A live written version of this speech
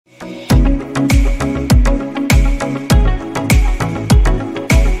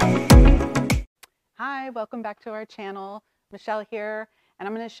welcome back to our channel. Michelle here, and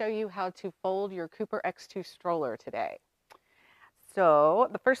I'm going to show you how to fold your KooperX2 stroller today. So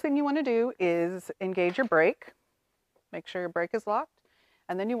the first thing you want to do is engage your brake. Make sure your brake is locked,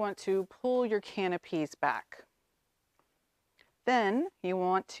 and then you want to pull your canopies back. Then you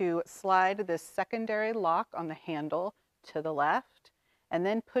want to slide this secondary lock on the handle to the left, and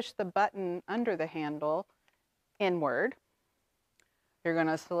then push the button under the handle inward. You're going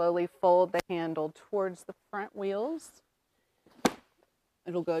to slowly fold the handle towards the front wheels.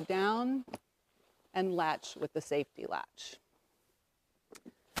 It'll go down and latch with the safety latch.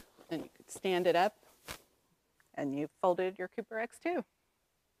 And you can stand it up, and you've folded your KooperX2.